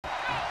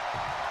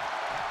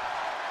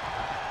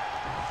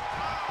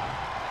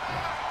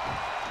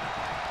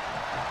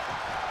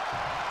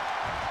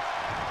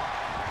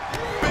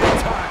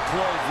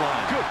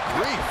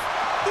grief.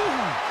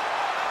 Ooh.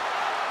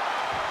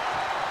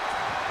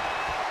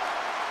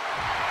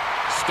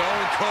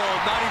 Stone Cold,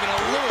 not even a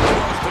little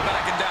close to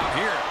backing down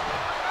here.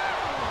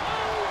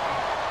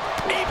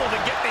 Able to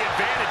get the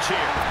advantage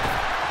here.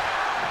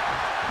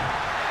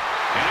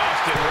 And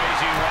Austin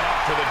raising one up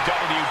for the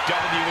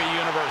WWE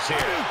Universe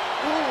here.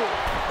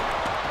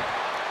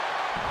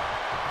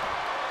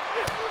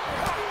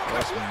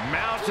 Was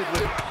mounted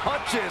with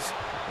punches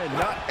and a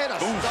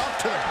stomp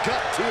to the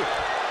gut, too.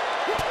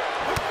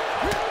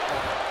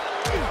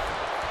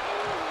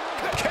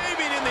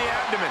 Caving in the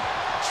abdomen.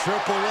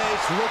 Triple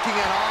H looking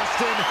at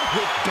Austin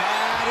with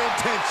bad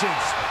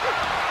intentions.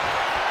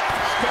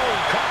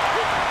 Stone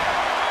Cold.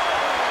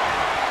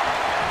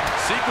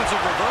 Sequence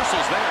of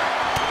reversals there.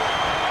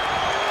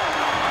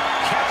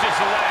 Catches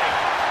the leg.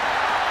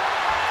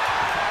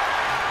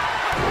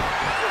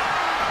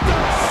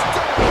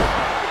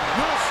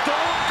 Will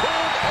Stone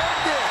Cold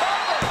end it?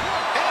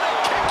 And a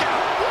kick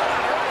out. What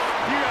on earth?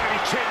 You gotta be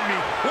kidding me.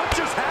 What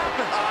just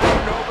happened? I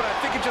don't know, but I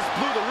think it just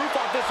blew the roof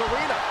off this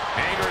arena.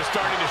 Anger is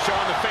starting to show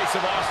on the face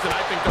of Austin.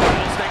 I think the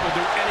Rattlesnake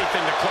will do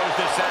anything to close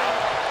this out.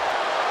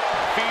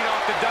 Feed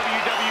off the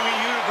WWE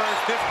Universe.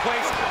 This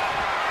place.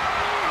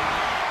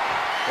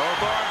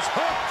 Both arms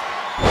hooked.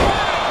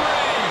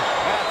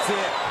 That's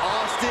it.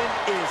 Austin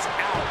is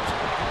out.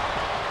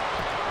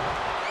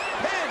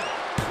 Pin.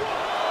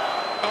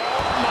 Oh,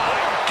 my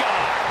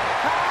God.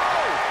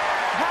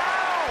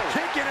 How?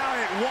 Kicking out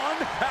at one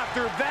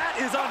after that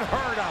is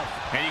unheard of.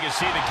 And you can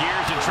see the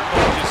gears in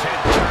Triple H's head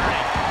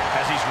turning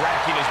as he's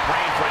racking his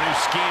brain for a new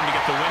scheme to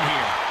get the win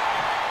here.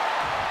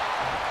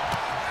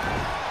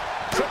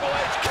 Triple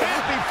H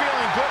can't be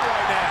feeling good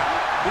right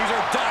now. These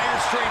are dire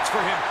straits for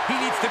him. He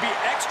needs to be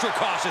extra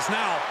cautious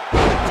now.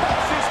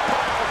 Touches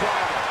power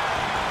driver.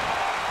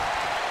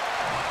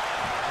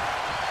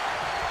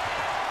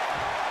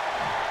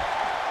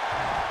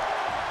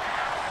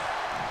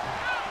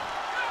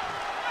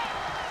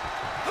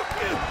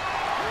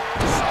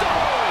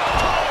 Stone.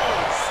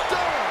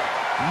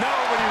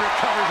 Nobody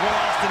recovers when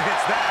Austin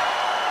hits that.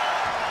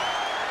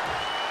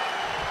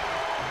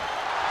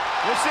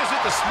 This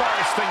isn't the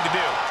smartest thing to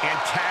do,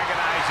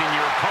 antagonizing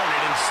your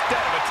opponent instead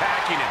of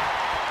attacking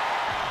him.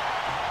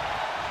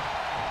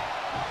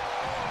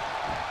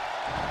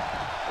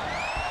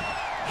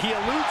 He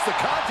eludes the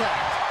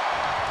contact.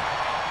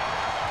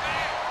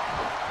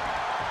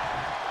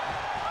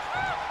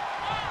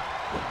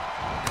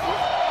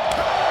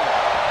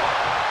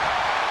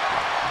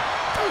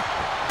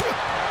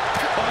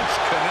 Punch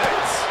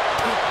connects.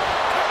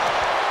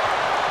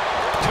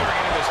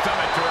 Targeting the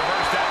stomach to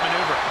reverse that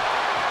maneuver.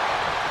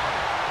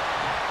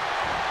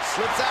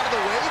 Slips out of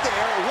the way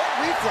there. What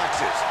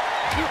reflexes?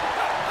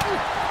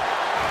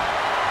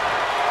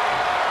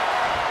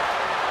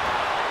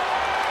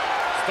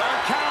 Start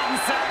counting,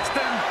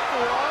 Saxton.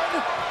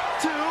 1,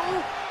 2,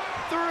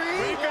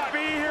 3. We could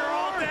be here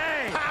all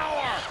day.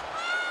 Power.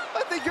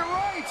 I think you're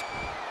right.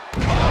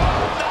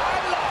 All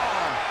night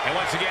long. And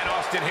once again,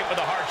 Austin hit with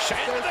a hard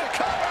shot. There's the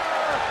cover.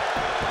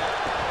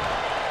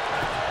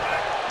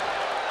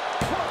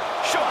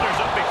 Shoulders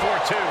up before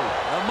two.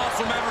 The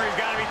muscle memory's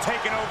got to be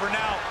taken over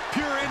now.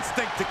 Pure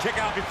instinct to kick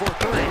out before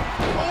three.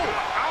 Oh,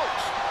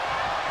 ouch.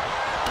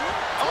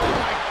 Oh,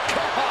 my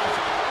God.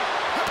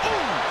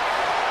 Ooh.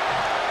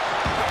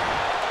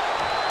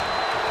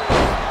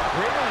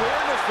 Great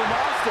awareness from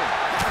Austin.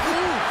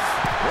 Oof.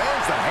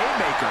 There's the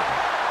haymaker.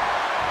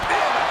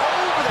 And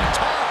over the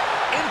top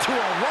into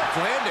a rough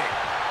landing.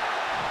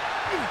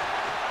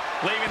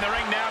 Leaving the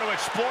ring now to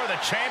explore the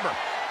chamber.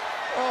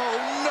 Oh,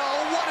 no.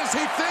 What is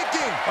he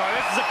thinking? Oh,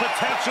 this is a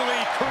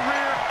potentially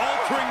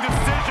career-altering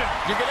decision.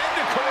 You can end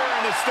a career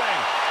in this thing.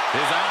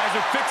 His eyes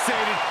are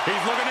fixated.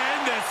 He's looking to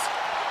end this.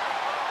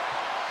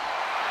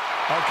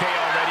 Okay,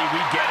 already,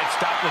 we get it.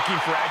 Stop looking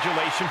for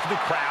adulation from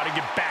the crowd and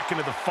get back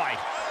into the fight.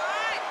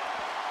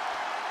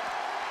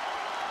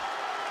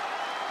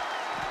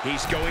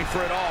 He's going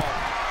for it all.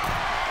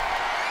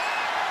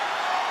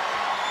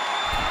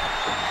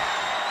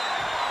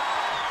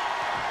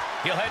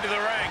 He'll head to the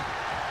ring.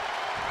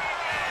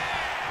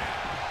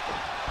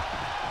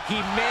 He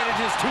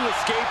manages to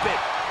escape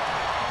it.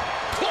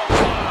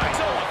 Clothesline.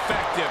 So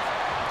effective.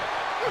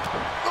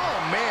 Oh,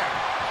 man.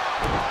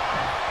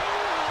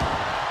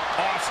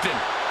 Austin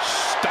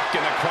stuck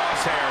in the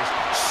crosshairs.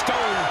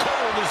 Stone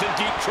Cold is in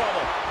deep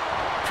trouble.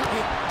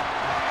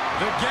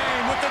 The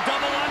game with the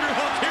double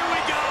underhook. Here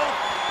we go.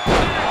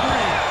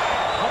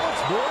 How much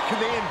more can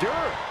they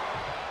endure?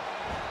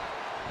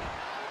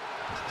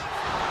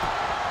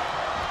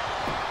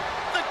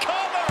 The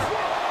cover!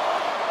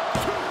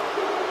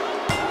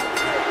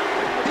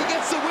 He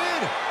gets the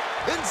win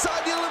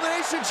inside the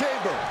Elimination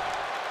Chamber.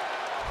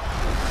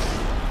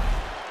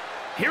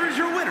 Here is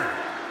your winner,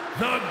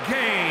 The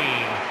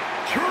Game,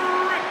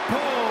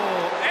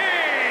 Triple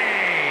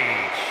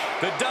H.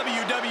 The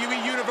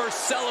WWE Universe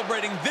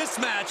celebrating this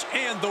match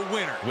and the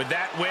winner. With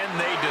that win,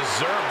 they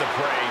deserve the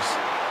praise.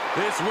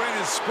 This win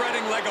is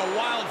spreading like a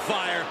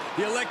wildfire.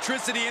 The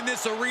electricity in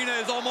this arena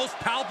is almost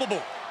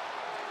palpable.